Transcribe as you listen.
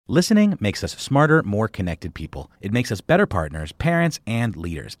Listening makes us smarter, more connected people. It makes us better partners, parents, and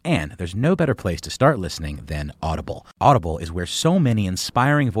leaders. And there's no better place to start listening than Audible. Audible is where so many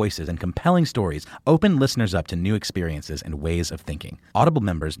inspiring voices and compelling stories open listeners up to new experiences and ways of thinking. Audible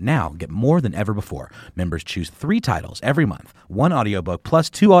members now get more than ever before. Members choose 3 titles every month, 1 audiobook plus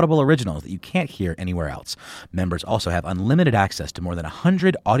 2 Audible originals that you can't hear anywhere else. Members also have unlimited access to more than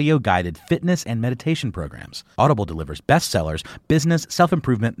 100 audio-guided fitness and meditation programs. Audible delivers bestsellers, business,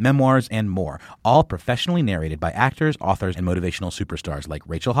 self-improvement, memoirs, and more, all professionally narrated by actors, authors, and motivational superstars like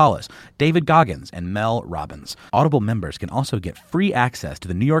Rachel Hollis, David Goggins, and Mel Robbins. Audible members can also get free access to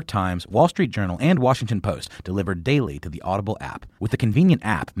the New York Times, Wall Street Journal, and Washington Post delivered daily to the Audible app. With the convenient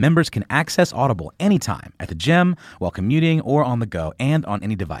app, members can access Audible anytime, at the gym, while commuting, or on the go, and on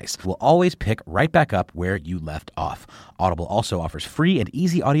any device. We'll always pick right back up where you left off. Audible also offers free and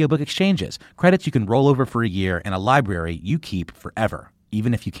easy audiobook exchanges, credits you can roll over for a year, and a library you keep forever,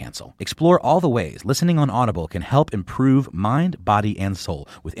 even if you cancel. Explore all the ways listening on Audible can help improve mind, body, and soul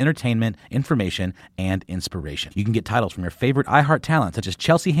with entertainment, information, and inspiration. You can get titles from your favorite iHeart talent such as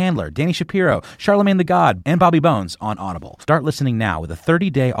Chelsea Handler, Danny Shapiro, Charlemagne the God, and Bobby Bones on Audible. Start listening now with a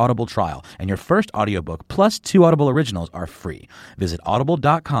 30-day Audible trial, and your first audiobook plus 2 Audible originals are free. Visit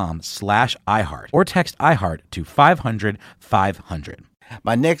audible.com/iHeart or text iHeart to 500-500.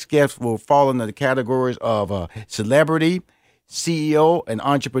 My next guest will fall into the categories of celebrity, CEO, and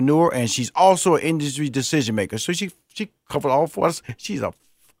entrepreneur, and she's also an industry decision maker. So she covered all 4 of us.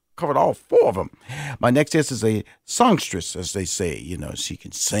 Covered all 4 of them. My next guest is a songstress, as they say. You know, she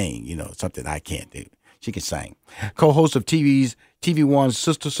can sing. You know, something I can't do. She can sing. Co-host of TV One's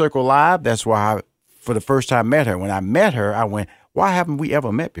Sister Circle Live. That's why I, for the first time, met her. When I met her, I went, why haven't we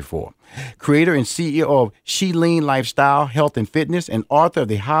ever met before? Creator and CEO of Syleena Lifestyle, Health and Fitness, and author of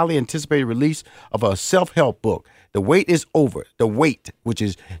the highly anticipated release of a self-help book, The Wait is Over. The Wait, which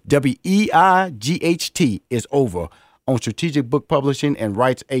is WEIGHT, is over, on Strategic Book Publishing and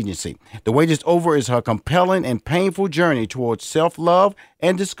Rights Agency. The Wait is Over is her compelling and painful journey towards self-love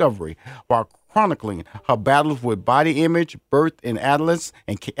and discovery, while chronicling her battles with body image, birth and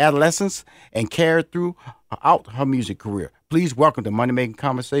adolescence, and carried throughout her music career. Please welcome to Money Making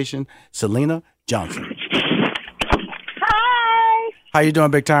Conversation, Syleena Johnson. Hi. How you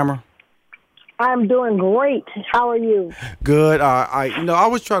doing, Big Timer? I'm doing great. How are you? Good. I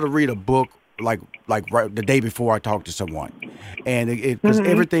was trying to read a book like right the day before I talked to someone, and because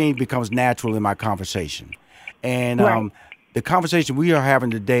everything becomes natural in my conversation, and right. The conversation we are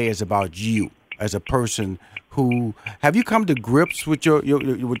having today is about you as a person. Who have you come to grips with your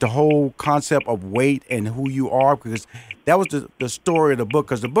with the whole concept of weight and who you are? Because that was the story of the book.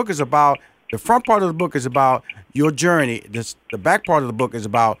 Because the book is about, the front part of the book is about your journey. The back part of the book is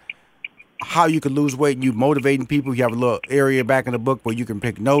about how you can lose weight and you motivating people. You have a little area back in the book where you can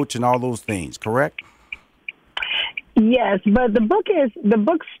pick notes and all those things. Correct? Yes, but the book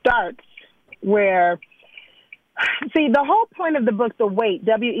starts where. See, the whole point of the book, The Weight,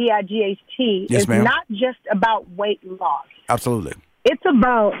 WEIGHT, yes, is ma'am. not just about weight loss. Absolutely. It's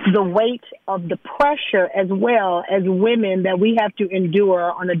about the weight of the pressure as well as women that we have to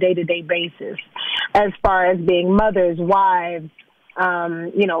endure on a day-to-day basis, as far as being mothers, wives,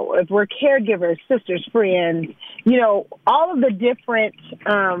 if we're caregivers, sisters, friends, all of the different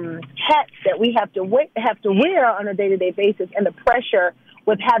hats that we have to wear on a day-to-day basis, and the pressure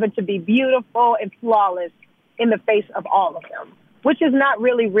with having to be beautiful and flawless in the face of all of them, which is not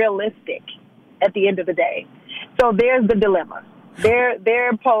really realistic at the end of the day. So there's the dilemma. There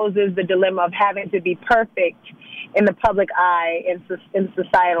poses the dilemma of having to be perfect in the public eye, in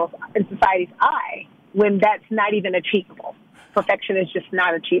society's eye, when that's not even achievable. Perfection is just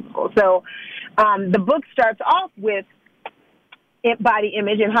not achievable. So the book starts off with body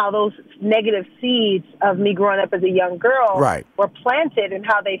image and how those negative seeds of me growing up as a young girl were planted, and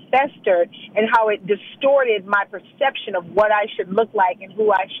how they festered, and how it distorted my perception of what I should look like and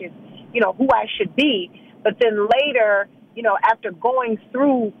who I should be. But then later, after going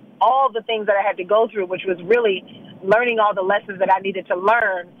through all the things that I had to go through, which was really learning all the lessons that I needed to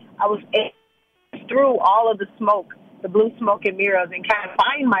learn, I was able to, through all of the smoke, the blue smoke and mirrors, and kind of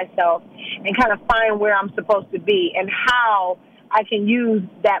find myself and kind of find where I'm supposed to be and how I can use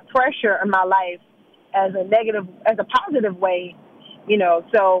that pressure in my life as a positive way,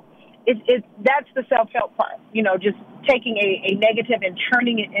 So that's the self-help part, just taking a negative and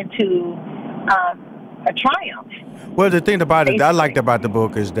turning it into a triumph. Well, the thing about it, I liked about the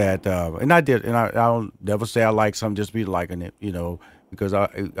book is that, I'll never say I like something, just be liking it, because I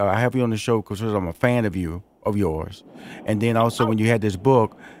have you on the show because I'm a fan of yours, and then also when you had this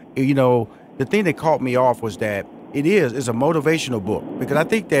book, the thing that caught me off was that It's a motivational book because I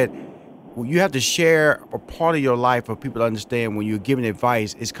think that you have to share a part of your life for people to understand when you're giving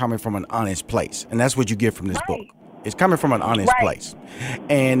advice, it's coming from an honest place. And that's what you get from this book. Right. It's coming from an honest place.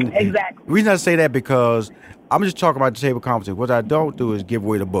 And Exactly. the reason I say that because I'm just talking about the table conversation. What I don't do is give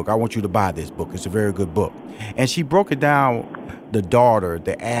away the book. I want you to buy this book. It's a very good book. And she broke it down, the daughter,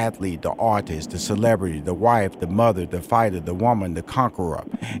 the athlete, the artist, the celebrity, the wife, the mother, the fighter, the woman, the conqueror.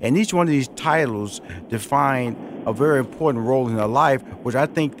 And each one of these titles define a very important role in her life, which I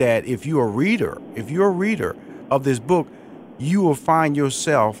think that if you're a reader of this book, you will find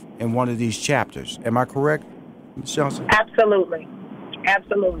yourself in one of these chapters. Am I correct, Ms. Johnson? Absolutely.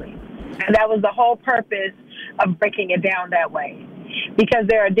 Absolutely. And that was the whole purpose of breaking it down that way. Because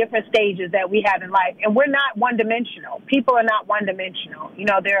there are different stages that we have in life, and we're not one-dimensional. People are not one-dimensional. You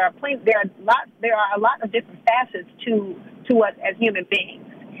know, there are a lot of different facets to us as human beings,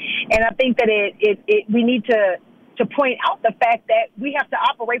 and I think that we need to point out the fact that we have to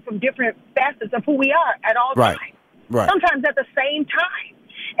operate from different facets of who we are at all times. Right. Sometimes at the same time,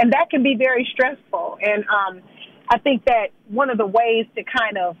 and that can be very stressful. And I think that one of the ways to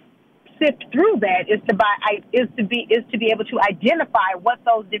kind of sift through that is to be able to identify what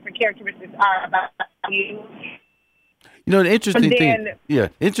those different characteristics are about you. You know, the interesting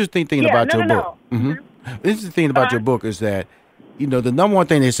thing about your book. Mm-hmm. The interesting thing about your book is that, you know, the number one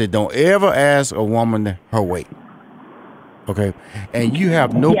thing they said, don't ever ask a woman her weight. Okay, and you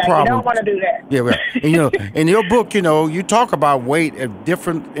have no problem. You don't want to do that. Yeah, right. And, you know, in your book, you know, you talk about weight at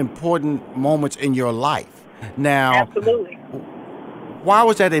different important moments in your life. Now, absolutely. Why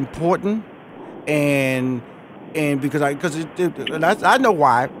was that important? And because I know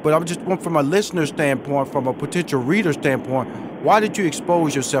why, but I'm just from a listener standpoint, from a potential reader standpoint, why did you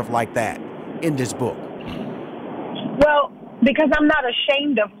expose yourself like that in this book? Well, because I'm not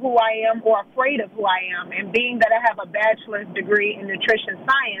ashamed of who I am or afraid of who I am. And being that I have a bachelor's degree in nutrition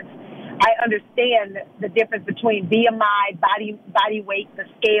science, I understand the difference between BMI, body weight, the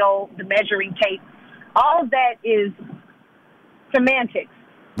scale, the measuring tape. All of that is semantics.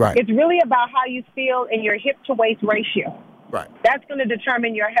 Right. It's really about how you feel in your hip to waist ratio. Right. That's going to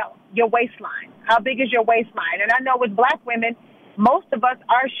determine your health, your waistline. How big is your waistline? And I know with black women, most of us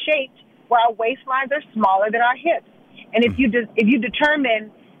are shaped where our waistlines are smaller than our hips. And if you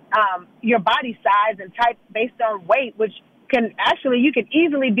determine your body size and type based on weight, which you can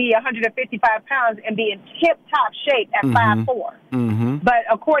easily be 155 pounds and be in tip-top shape at 5'4". Mm-hmm. But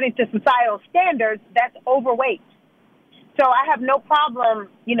according to societal standards, that's overweight. So I have no problem,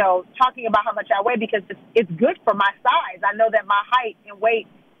 you know, talking about how much I weigh because it's good for my size. I know that my height and weight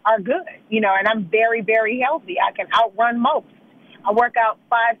are good, you know, and I'm very, very healthy. I can outrun most. I work out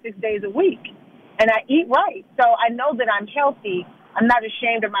 5-6 days a week, and I eat right. So I know that I'm healthy. I'm not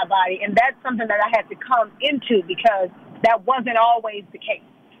ashamed of my body, and that's something that I had to come into because that wasn't always the case.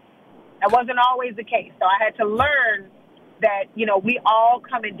 That wasn't always the case. So I had to learn that, you know, we all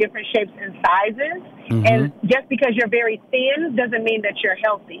come in different shapes and sizes. Mm-hmm. And just because you're very thin doesn't mean that you're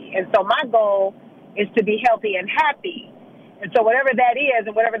healthy. And so my goal is to be healthy and happy. And so whatever that is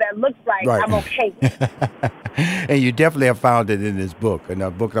and whatever that looks like, right. I'm okay with. And you definitely have found it in this book. In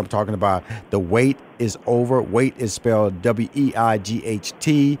the book I'm talking about, The Weight is Over. Weight is spelled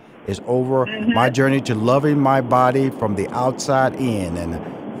WEIGHT. Is over. Mm-hmm. My journey to loving my body from the outside in. And the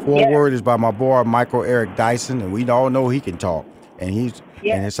foreword is by my boy, Michael Eric Dyson. And we all know he can talk. And and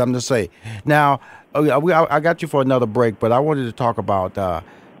has something to say. Now, I got you for another break, but I wanted to talk about,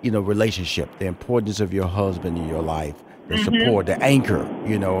 relationship, the importance of your husband in your life. The support, the anchor,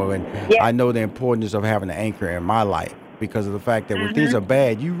 you know, and I know the importance of having an anchor in my life because of the fact that when things are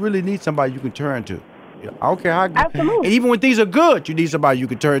bad, you really need somebody you can turn to. I don't care how good. Absolutely. And even when things are good, you need somebody you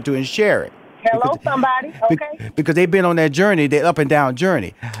can turn to and share it. Hello, somebody. Okay. Because they've been on that journey, that up and down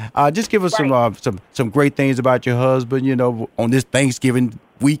journey. Just give us some great things about your husband, you know, on this Thanksgiving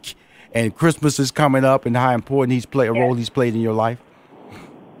week and Christmas is coming up and how important a role he's played in your life.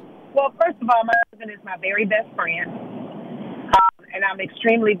 Well, first of all, my husband is my very best friend. And I'm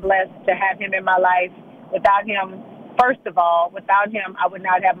extremely blessed to have him in my life. Without him, I would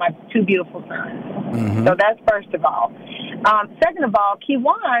not have my two beautiful sons. Mm-hmm. So that's first of all. Second of all,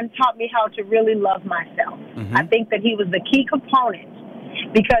 Kiwan taught me how to really love myself. Mm-hmm. I think that he was the key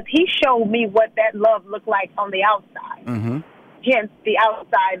component because he showed me what that love looked like on the outside. Mm-hmm. Hence, the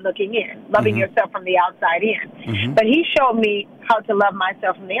outside looking in, loving yourself from the outside in. Mm-hmm. But he showed me how to love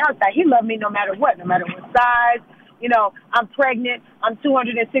myself from the outside. He loved me no matter what size. You know, I'm pregnant. I'm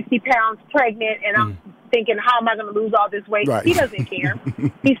 260 pounds pregnant, and I'm thinking, how am I going to lose all this weight? Right. He doesn't care.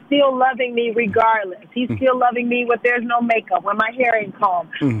 He's still loving me regardless. He's still loving me when there's no makeup, when my hair ain't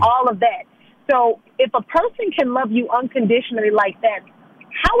combed, all of that. so if a person can love you unconditionally like that,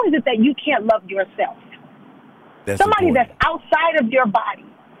 how is it that you can't love yourself? Somebody important. that's outside of your body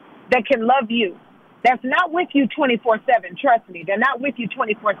that can love you, that's not with you 24/7. Trust me, they're not with you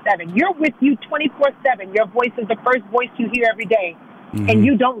 24/7. You're with you 24/7. Your voice is the first voice you hear every day, and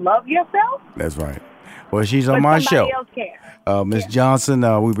you don't love yourself. That's right. Well, she's on my show. Somebody else can. Miss Johnson,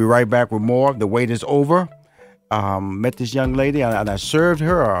 we'll be right back with more. The wait is over. Met this young lady, and I served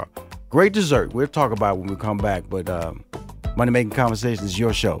her a great dessert. We'll talk about it when we come back. But Money Making Conversations is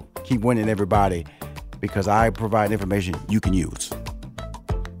your show. Keep winning, everybody, because I provide information you can use.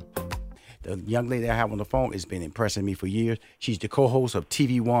 The young lady I have on the phone has been impressing me for years. She's the co-host of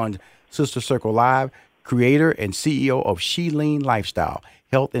TV1's Sister Circle Live, creator and CEO of Syleena Lifestyle,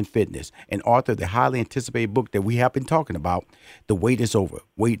 Health and Fitness, and author of the highly anticipated book that we have been talking about, The Wait is Over,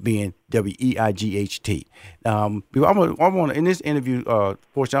 Wait being WEIGHT. I want in this interview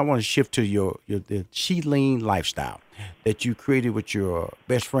portion, I want to shift to the Syleena Lifestyle that you created with your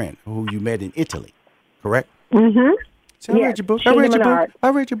best friend who you met in Italy, correct? Mm-hmm. So I read your book. I read your book. I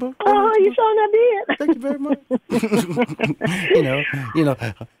read your book. Oh, you sure enough did. Thank you very much.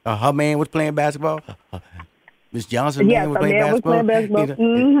 Her man was playing basketball. Miss Johnson man was playing basketball.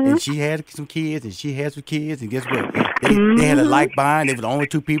 And she had some kids, and she had some kids, and guess what? They had a like bond. They were the only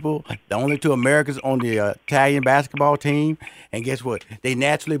two people, the only two Americans on the Italian basketball team. And guess what? They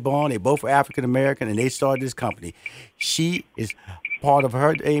naturally born. They both were African American, and they started this company. She is part of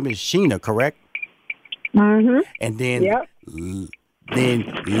her name is Sheena, correct? Mm-hmm. And then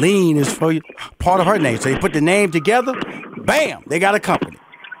Lean is for part of her name. So they put the name together. Bam! They got a company.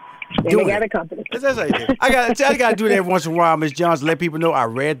 They got a company. That's how you do. I got to do that every once in a while, Miss Johnson. Let people know I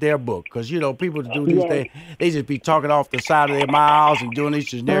read their book, because people do these things, they just be talking off the side of their mouths and doing these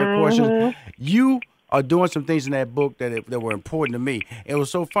generic questions. You are doing some things in that book that were important to me. It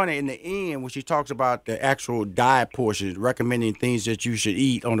was so funny in the end when she talks about the actual diet portion, recommending things that you should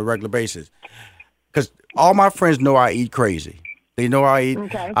eat on a regular basis. Because all my friends know I eat crazy. They know I eat.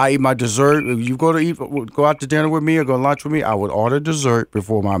 Okay. I eat my dessert. If you go out to dinner with me or go to lunch with me, I would order dessert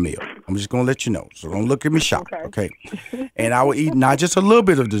before my meal. I'm just going to let you know. So don't look at me shocked, okay? And I would eat not just a little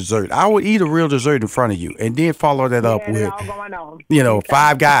bit of dessert. I would eat a real dessert in front of you and then follow that up with,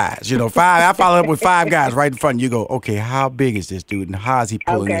 Five Guys. I follow up with Five Guys right in front of you. Go, okay, how big is this dude and how is he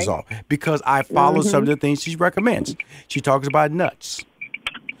pulling this off? Because I follow some of the things she recommends. She talks about nuts.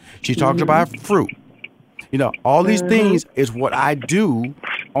 She talks about fruit. All these things is what I do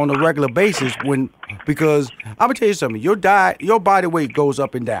on a regular basis because I'm going to tell you something. Your diet, your body weight goes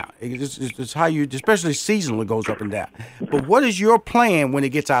up and down. It's how you, especially seasonally, goes up and down. But what is your plan when it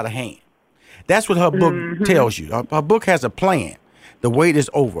gets out of hand? That's what her book tells you. Her book has a plan. The wait is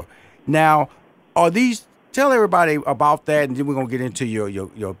over. Now, tell everybody about that, and then we're going to get into your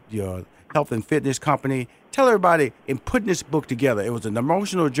health and fitness company. Tell everybody, in putting this book together, it was an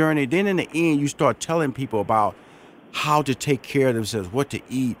emotional journey. Then in the end, you start telling people about how to take care of themselves, what to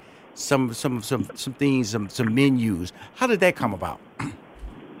eat, some things, some menus. How did that come about?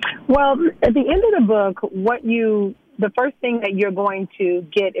 Well, at the end of the book, the first thing that you're going to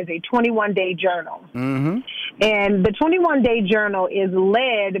get is a 21-day journal. Mm-hmm. And the 21-day journal is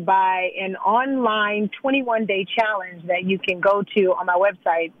led by an online 21-day challenge that you can go to on my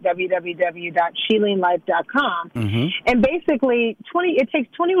website, www.SyleenaLife.com. Mm-hmm. And basically, it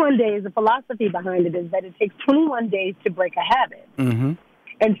takes 21 days. The philosophy behind it is that it takes 21 days to break a habit. Mm-hmm.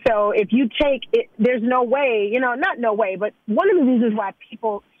 And so if you take it, there's no way, not no way, but one of the reasons why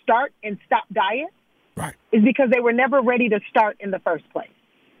people start and stop diet is because they were never ready to start in the first place.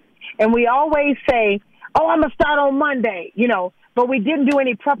 And we always say, oh, I'm going to start on Monday, but we didn't do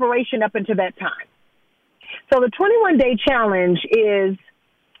any preparation up until that time. So the 21-day challenge is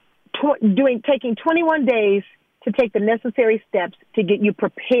taking 21 days to take the necessary steps to get you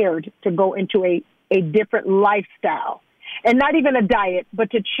prepared to go into a different lifestyle. And not even a diet, but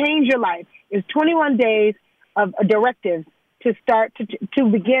to change your life is 21 days of a directive to start to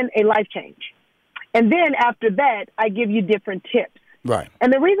begin a life change. And then after that, I give you different tips. Right.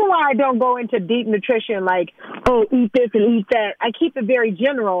 And the reason why I don't go into deep nutrition like, oh, eat this and eat that, I keep it very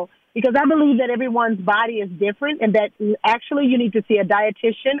general because I believe that everyone's body is different and that actually you need to see a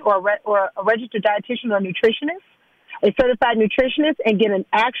dietitian or a registered dietitian or nutritionist, a certified nutritionist, and get an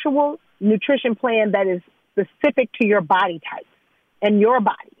actual nutrition plan that is specific to your body type and your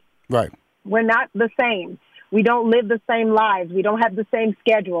body. Right. We're not the same. We don't live the same lives. We don't have the same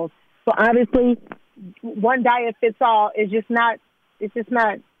schedules. So obviously, one diet fits all is just not. It's just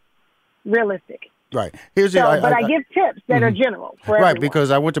not realistic. Right. I give tips that are general for everyone. Right,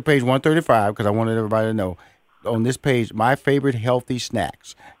 because I went to page 135 because I wanted everybody to know on this page my favorite healthy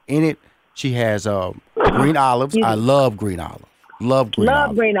snacks. In it, She has green olives. I love green olives. Love green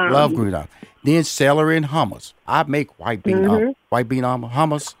olives. Green olives. Love green olives. Then celery and hummus. I make white bean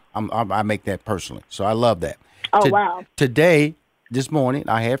hummus. I make that personally, so I love that. Oh, wow. Today, this morning,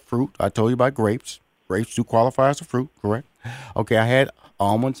 I had fruit. I told you about grapes. Grapes do qualify as a fruit, correct? Okay, I had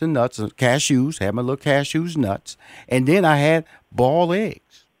almonds and nuts, cashews. Had my little cashews, nuts, and then I had boiled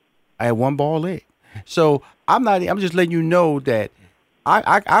eggs. I had one boiled egg. So I'm just letting you know that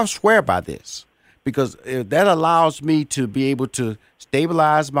I swear by this, because that allows me to be able to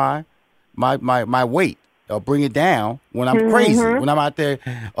stabilize my weight or bring it down when I'm crazy, when I'm out there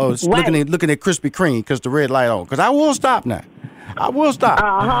looking at Krispy Kreme because the red light on. Because I will stop now. I will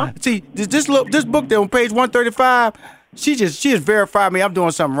stop. See, this book there on page 135, she just verified me I'm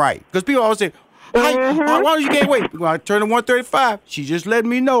doing something right. Because people always say, why don't you gain weight? When I turn to 135, she just letting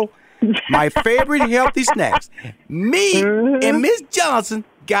me know my favorite healthy snacks. Me and Miss Johnson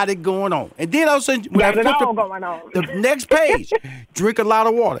got it going on. And then all of a sudden, when I flip the next page, drink a lot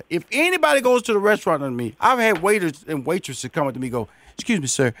of water. If anybody goes to the restaurant with me, I've had waiters and waitresses come up to me and go, "Excuse me,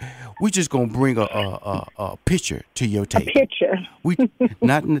 sir, we just gonna bring a pitcher to your table." A pitcher. We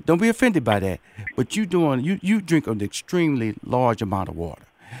don't be offended by that, but you drink an extremely large amount of water.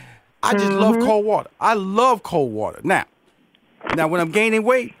 I just love cold water. I love cold water. Now when I'm gaining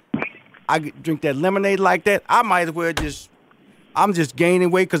weight, I drink that lemonade like that. I might as well I'm just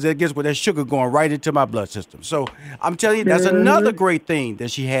gaining weight because it gets with that sugar going right into my blood system. So I'm telling you, that's another great thing that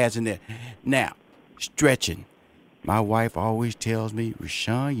she has in there. Now, stretching. My wife always tells me,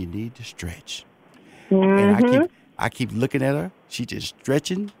 "Rashawn, you need to stretch." And I keep looking at her. She just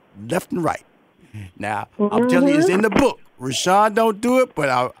stretching left and right. Now, I'm telling you, it's in the book. Rashawn don't do it,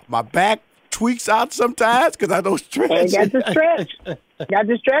 but my back tweaks out sometimes because I don't stretch. You got to stretch. Got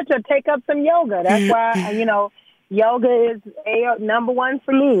to stretch or take up some yoga. That's why, yoga is number one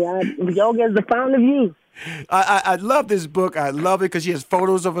for me. Yoga is the fountain of youth. I love this book. I love it because she has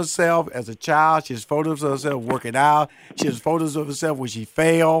photos of herself as a child. She has photos of herself working out. She has photos of herself when she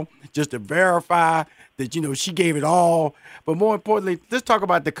failed, just to verify that, she gave it all. But more importantly, let's talk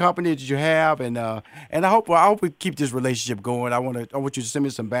about the company that you have, and I hope we keep this relationship going. I want you to send me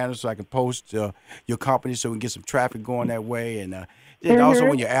some banners so I can post your company so we can get some traffic going that way. And also,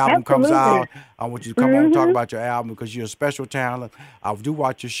 when your album comes out, I want you to come on and talk about your album because you're a special talent. I do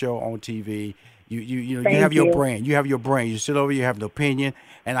watch your show on TV. You have your brand. You have your brand. You sit over, you have an opinion,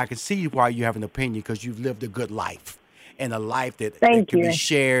 and I can see why you have an opinion because you've lived a good life and a life that can be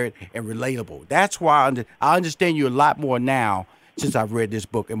shared and relatable. That's why I understand you a lot more now since I've read this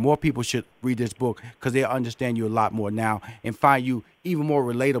book, and more people should read this book because they'll understand you a lot more now and find you even more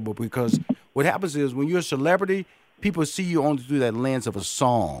relatable. Because what happens is when you're a celebrity, people see you only through that lens of a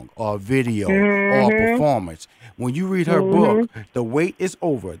song or a video or a performance. When you read her book, The Wait is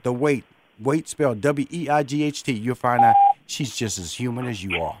Over. The Wait spelled WEIGHT. You'll find out she's just as human as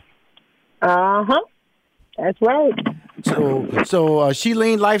you are. That's right. So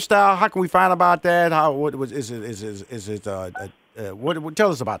Syleena Lifestyle. How can we find about that? What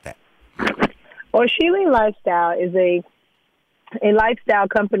tell us about that? Well, Syleena Lifestyle is a lifestyle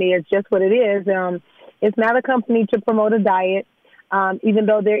company. It's just what it is. It's not a company to promote a diet. Even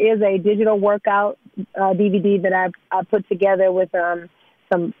though there is a digital workout DVD that I put together with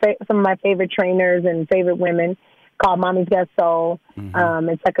some of my favorite trainers and favorite women called Mommy's Got Soul.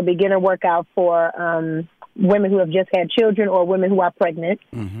 It's like a beginner workout for women who have just had children or women who are pregnant.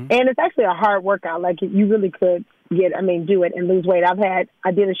 And it's actually a hard workout. Like you really could do it and lose weight.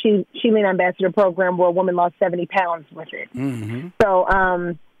 I did a Syleena Ambassador program where a woman lost 70 pounds with it. So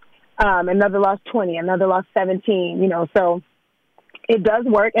another lost 20, another lost 17, so it does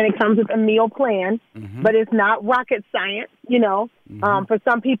work, and it comes with a meal plan, but it's not rocket science, For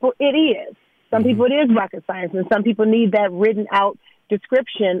some people, it is. Some people, it is rocket science, and some people need that written out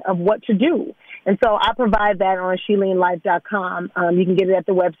description of what to do. And so I provide that on SyleenaLife.com. You can get it at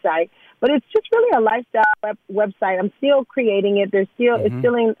the website. But it's just really a lifestyle website. I'm still creating it. It's still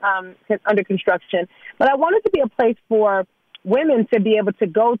under construction. But I want it to be a place for women to be able to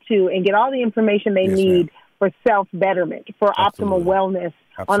go to and get all the information they need for self-betterment, for optimal wellness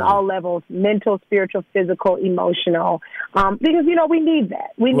on all levels, mental, spiritual, physical, emotional. Because, we need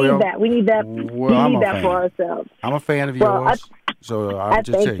that. We need that for ourselves. I'm a fan of yours. So I'll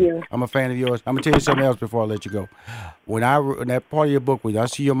just tell you, I'm a fan of yours. I'm going to tell you something else before I let you go. When that part of your book, when I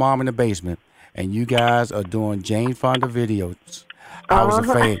see your mom in the basement and you guys are doing Jane Fonda videos, I was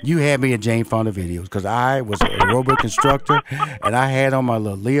a fan. You had me in Jane Fonda videos because I was an aerobic instructor, and I had on my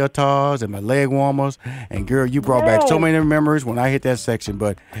little leotards and my leg warmers. And girl, you brought back so many memories when I hit that section.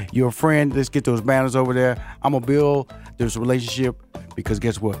 But you're a friend. Let's get those banners over there. I'm gonna build this relationship because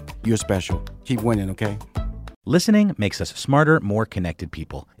guess what? You're special. Keep winning, okay? Listening makes us smarter, more connected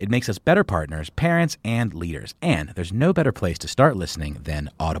people. It makes us better partners, parents, and leaders. And there's no better place to start listening than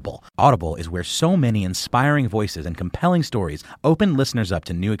Audible. Audible is where so many inspiring voices and compelling stories open listeners up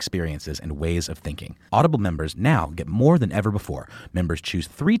to new experiences and ways of thinking. Audible members now get more than ever before. Members choose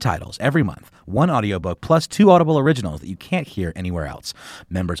 3 titles every month, 1 audiobook plus 2 Audible originals that you can't hear anywhere else.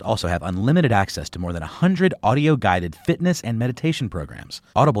 Members also have unlimited access to more than 100 audio-guided fitness and meditation programs.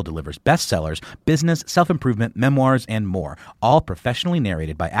 Audible delivers bestsellers, business, self-improvement, memoirs, and more, all professionally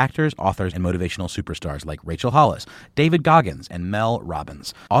narrated by actors, authors, and motivational superstars like Rachel Hollis, David Goggins, and Mel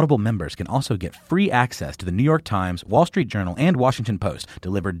Robbins. Audible members can also get free access to the New York Times, Wall Street Journal, and Washington Post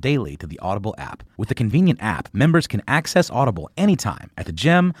delivered daily to the Audible app. With the convenient app, members can access Audible anytime, at the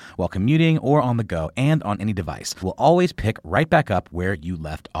gym, while commuting, or on the go, and on any device. We'll always pick right back up where you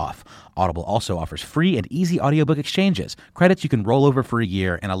left off. Audible also offers free and easy audiobook exchanges, credits you can roll over for a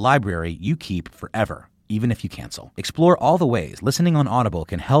year, and a library you keep forever, even if you cancel. Explore all the ways listening on Audible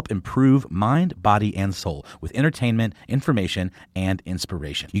can help improve mind, body, and soul with entertainment, information, and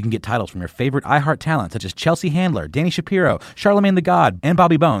inspiration. You can get titles from your favorite iHeart talent such as Chelsea Handler, Danny Shapiro, Charlemagne the God, and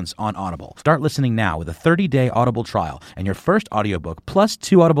Bobby Bones on Audible. Start listening now with a 30-day Audible trial, and your first audiobook plus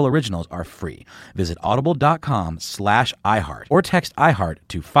 2 Audible originals are free. Visit audible.com/iHeart or text iHeart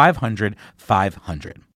to 500-500.